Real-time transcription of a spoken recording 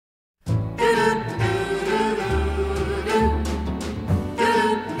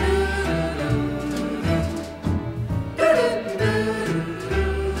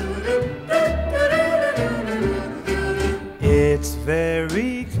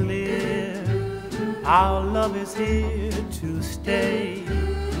clear, our love is here to stay.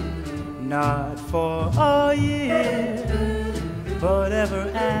 Not for a year, but ever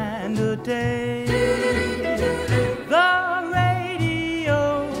and a day. The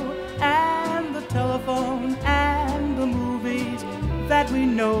radio and the telephone and the movies that we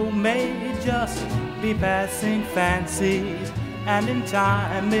know may just be passing fancies, and in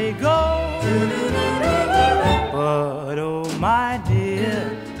time may go. But oh my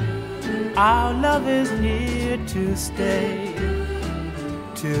dear, our love is here to stay.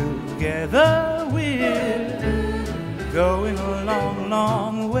 Together we're going a long,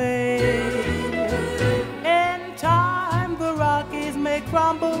 long way. In time the Rockies may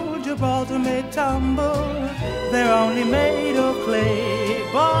crumble, Gibraltar may tumble, they're only made of clay.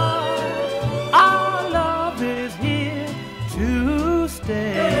 But our love is here to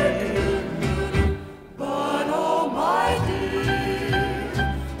stay. But oh my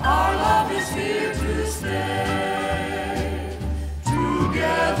dear, our love is here to stay.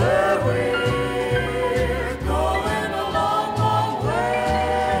 Together we're going a long, long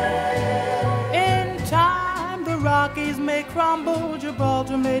way. In time the Rockies may crumble,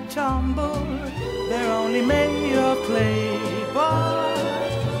 Gibraltar may tumble, they're only made of clay. But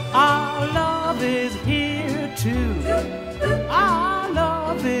our love is here too. Our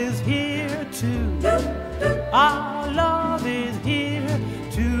love is here too. Our love